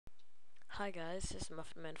Hi guys, this is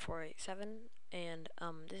MuffinMan487, and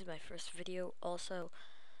this is my first video, also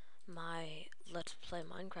my Let's Play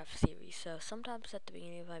Minecraft series. So sometimes at the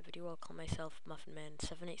beginning of my video I'll call myself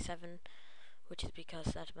MuffinMan787, which is because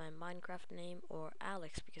that's my Minecraft name, or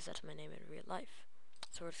Alex because that's my name in real life.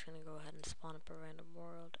 So we're just gonna go ahead and spawn up a random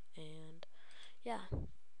world, and yeah.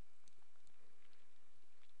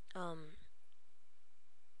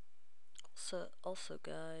 Also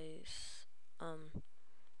guys,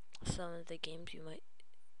 some of the games you might.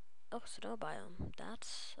 Oh, snow biome.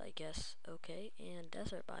 That's, I guess, okay. And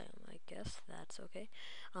desert biome. I guess that's okay.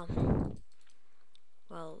 Um,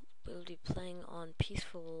 well, we'll be playing on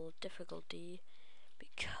peaceful difficulty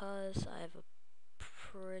because I have a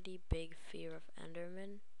pretty big fear of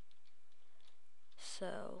Enderman.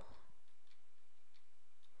 So,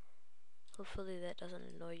 hopefully that doesn't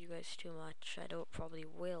annoy you guys too much. I don't probably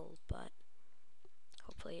will, but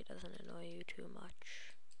hopefully it doesn't annoy you too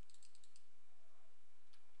much.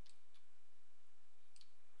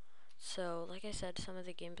 So, like I said, some of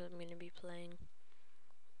the games I'm going to be playing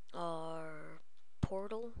are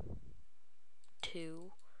Portal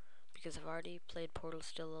 2, because I've already played Portal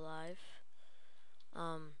Still Alive.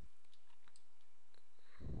 I'm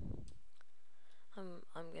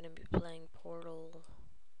gonna be playing Portal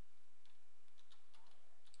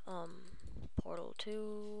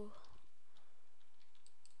 2.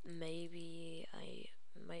 Maybe I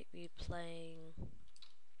might be playing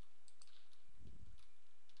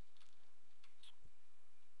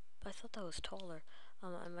I thought that was taller.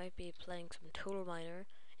 I might be playing some Total Miner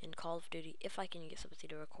in Call of Duty if I can get something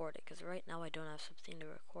to record it, because right now I don't have something to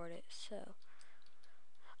record it. So,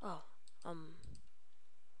 oh,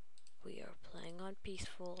 we are playing on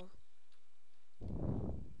peaceful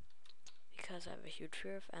because I have a huge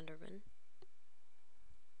fear of Enderman.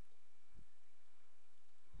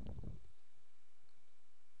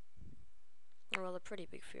 Well, a pretty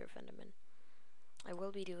big fear of Enderman. I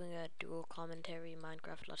will be doing a dual commentary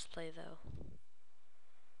Minecraft Let's Play though.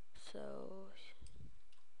 So,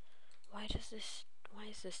 why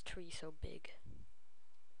is this tree so big?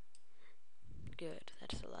 Good,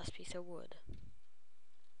 that's the last piece of wood.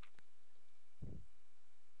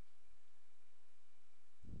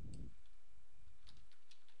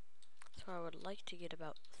 So I would like to get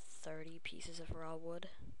about 30 pieces of raw wood.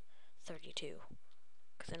 32.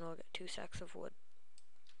 Because then we'll get 2 sacks of wood.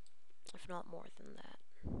 If not more than that.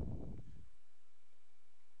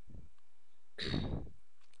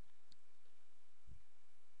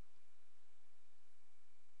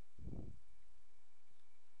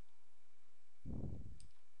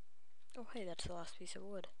 Oh hey, that's the last piece of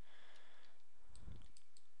wood.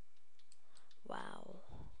 Wow.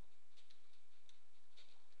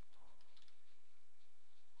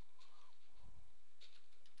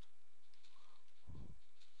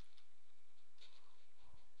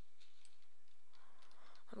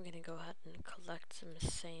 I'm gonna go ahead and collect some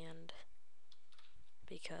sand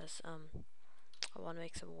because I want to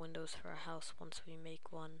make some windows for our house once we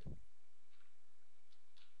make one.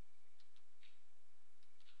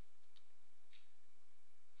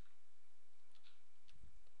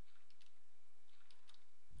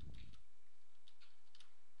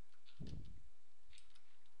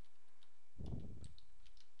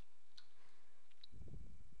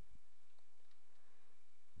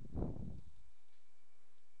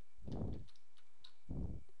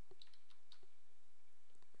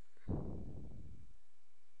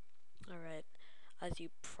 Alright, as you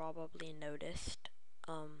probably noticed,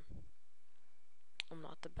 I'm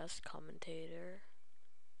not the best commentator,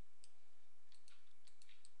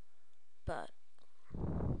 but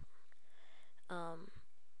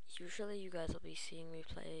usually you guys will be seeing me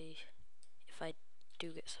play, if I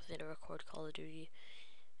do get something to record Call of Duty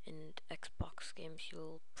and Xbox games,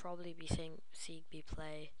 you'll probably be seeing me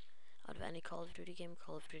play out of any Call of Duty game,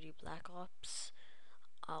 Call of Duty Black Ops.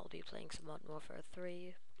 I'll be playing some Modern Warfare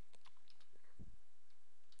 3.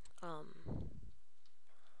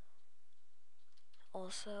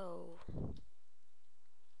 Also,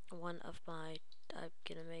 one of my, I'm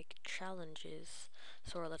gonna make challenges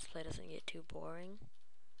so our Let's Play doesn't get too boring.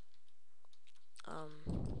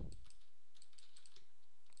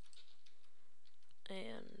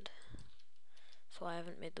 And so I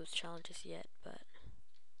haven't made those challenges yet, but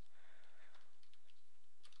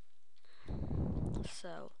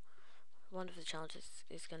so one of the challenges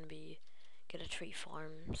is gonna be get a tree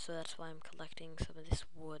farm, so that's why I'm collecting some of this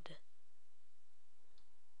wood.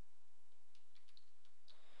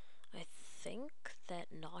 I think that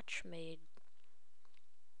Notch made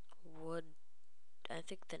wood, I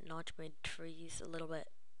think that Notch made trees a little bit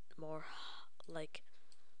more, like,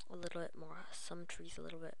 a little bit more, some trees a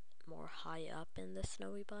little bit more high up in the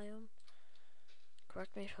snowy biome.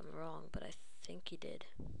 Correct me if I'm wrong, but I think he did.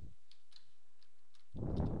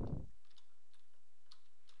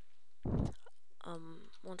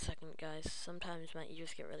 One second, guys. Sometimes my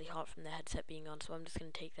ears get really hot from the headset being on, so I'm just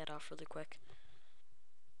gonna take that off really quick.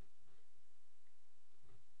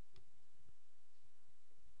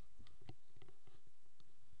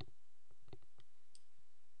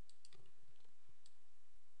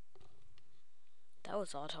 That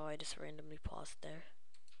was odd how I just randomly paused there.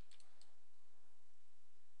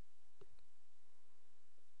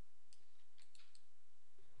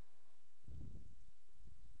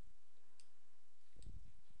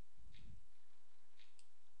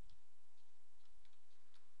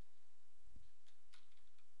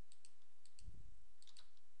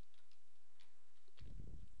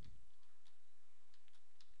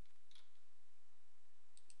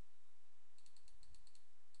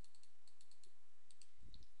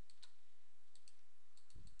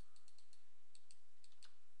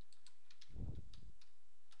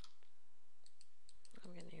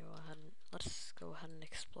 I'm gonna go ahead and let's go ahead and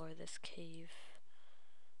explore this cave.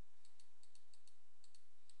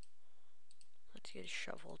 Let's get a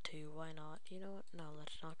shovel too, why not? You know what? No,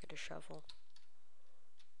 let's not get a shovel.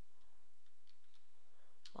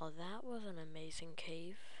 Well, that was an amazing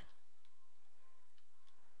cave.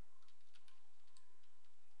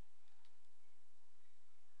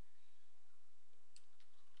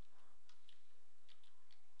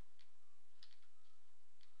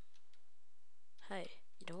 Hey,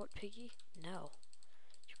 you know what, Piggy? No.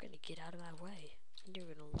 You're gonna get out of my way, and you're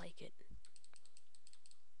gonna like it.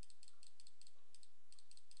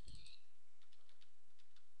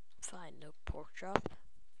 Fine, no pork chop.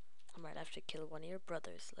 I might have to kill one of your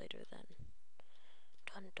brothers later then.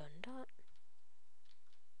 Dun dun dun.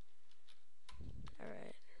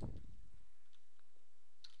 Alright.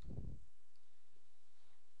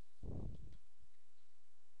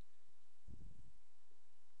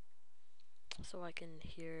 So I can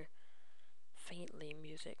hear faintly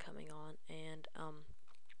music coming on, and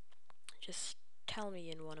just tell me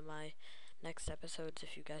in one of my next episodes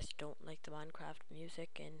if you guys don't like the Minecraft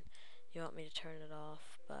music and you want me to turn it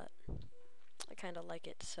off, but I kind of like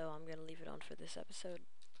it, so I'm gonna leave it on for this episode.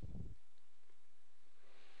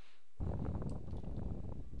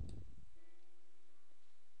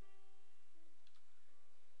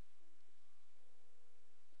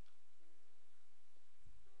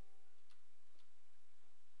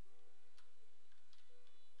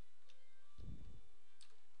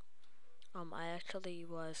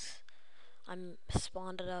 I'm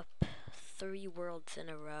spawned up 3 worlds in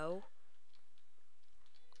a row,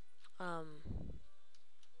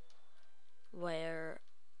 where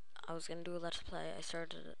I was gonna do a let's play. I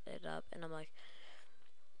started it up and I'm like,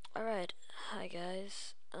 alright, hi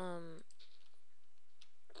guys,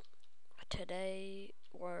 today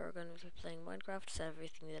we're gonna be playing Minecraft. Said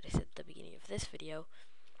everything that I said at the beginning of this video,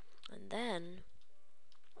 and then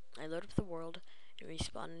I load up the world and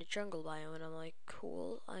respawn in a jungle biome, and I'm like,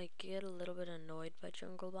 cool. I get a little bit annoyed by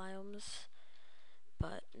jungle biomes,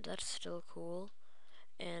 but that's still cool.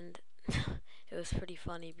 And it was pretty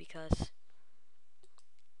funny because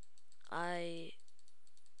I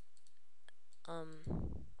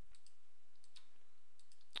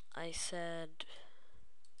said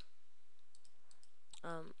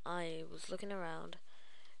I was looking around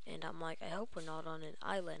and I'm like, I hope we're not on an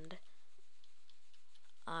island.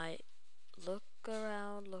 I look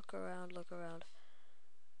around,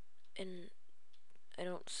 and I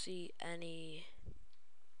don't see any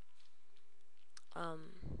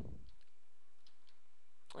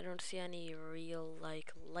real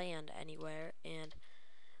like land anywhere, and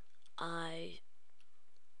I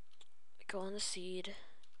go on the seed,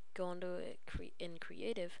 go into it in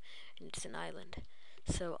creative, and it's an island.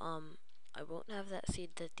 So I won't have that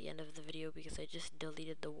seed at the end of the video because I just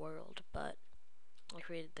deleted the world, but I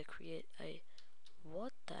created the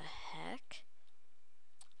what the heck?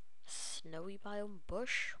 Snowy biome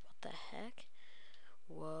bush? What the heck?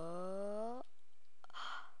 Whoa.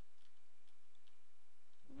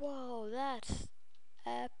 Whoa, that's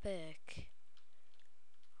epic.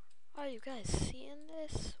 Are you guys seeing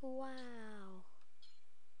this? Wow.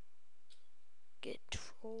 Get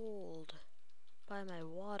trolled by my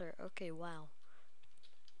water. Okay, wow.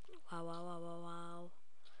 Wow, wow, wow, wow, wow.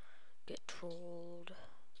 Get trolled.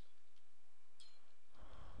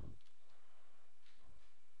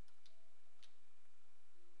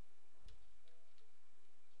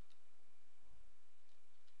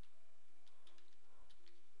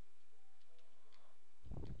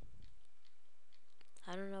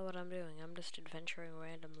 I don't know what I'm doing. I'm just adventuring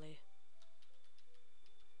randomly.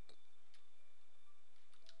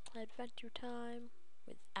 Adventure time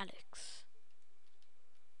with Alex.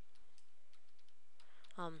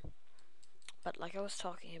 But like I was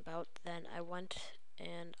talking about, then I went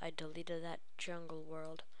and I deleted that jungle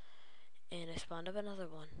world, and I spawned up another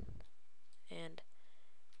one, and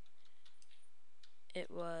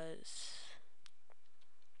it looked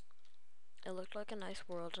like a nice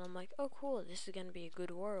world, and I'm like, oh cool, this is gonna be a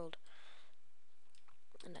good world,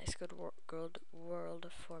 a nice good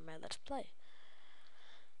world for my Let's Play.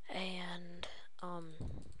 And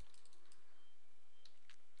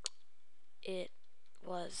it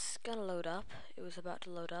was gonna load up. It was about to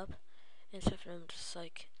load up, and stuff, and I'm just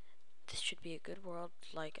like, this should be a good world.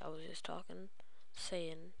 Like I was just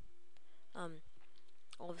saying,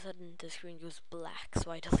 all of a sudden the screen goes black,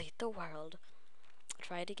 so I delete the world.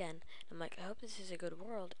 Try it again. I'm like, I hope this is a good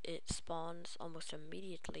world. It spawns almost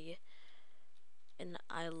immediately, and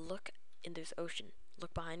I look, and there's ocean.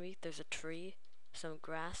 Look behind me, there's a tree, some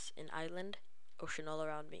grass, an island, ocean all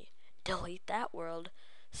around me. Delete that world,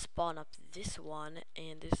 spawn up this one,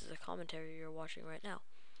 and this is a commentary you're watching right now.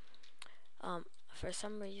 For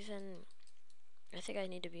some reason, I think I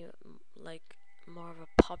need to be like more of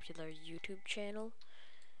a popular YouTube channel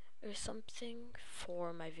or something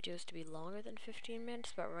for my videos to be longer than 15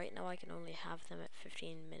 minutes, but right now I can only have them at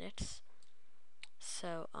 15 minutes.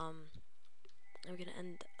 So, I'm gonna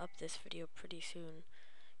end up this video pretty soon,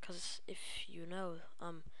 because if you know,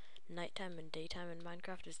 nighttime and daytime in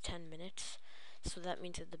Minecraft is 10 minutes, so that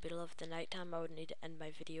means at the middle of the nighttime I would need to end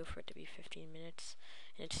my video for it to be 15 minutes,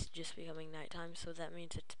 and it's just becoming nighttime, so that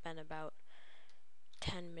means it's been about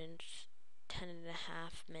 10 minutes, 10 and a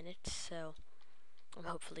half minutes, so I'm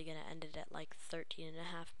hopefully gonna end it at like 13 and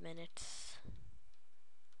a half minutes.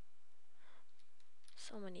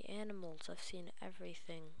 So many animals, I've seen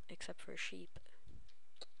everything except for sheep.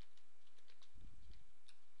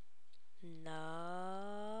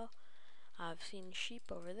 No, I've seen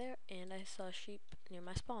sheep over there, and I saw sheep near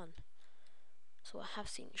my spawn. So I have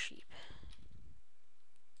seen sheep.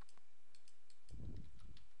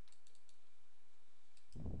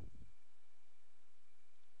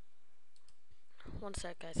 One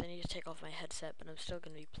sec, guys, I need to take off my headset, but I'm still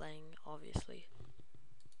gonna be playing, obviously.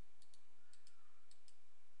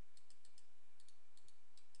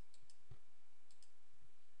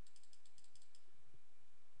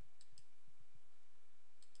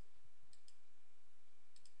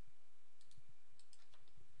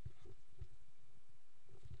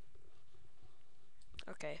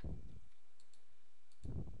 Okay.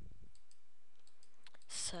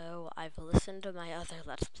 So, I've listened to my other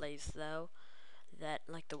Let's Plays, though, that,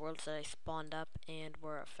 like, the worlds that I spawned up and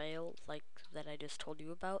were a fail, like, that I just told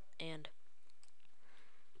you about, and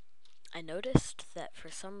I noticed that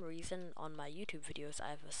for some reason on my YouTube videos I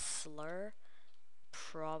have a slur,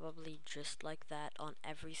 probably just like that, on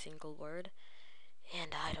every single word,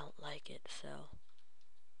 and I don't like it, so.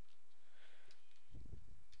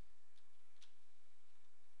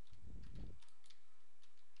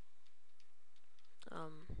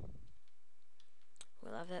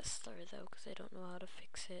 We'll have that slur though, because I don't know how to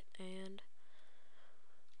fix it, and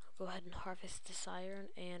I'll go ahead and harvest this iron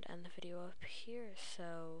and end the video up here.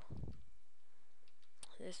 So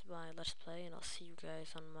this is my Let's Play, and I'll see you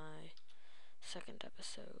guys on my second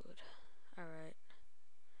episode. Alright.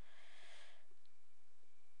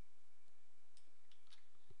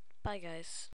 Bye guys.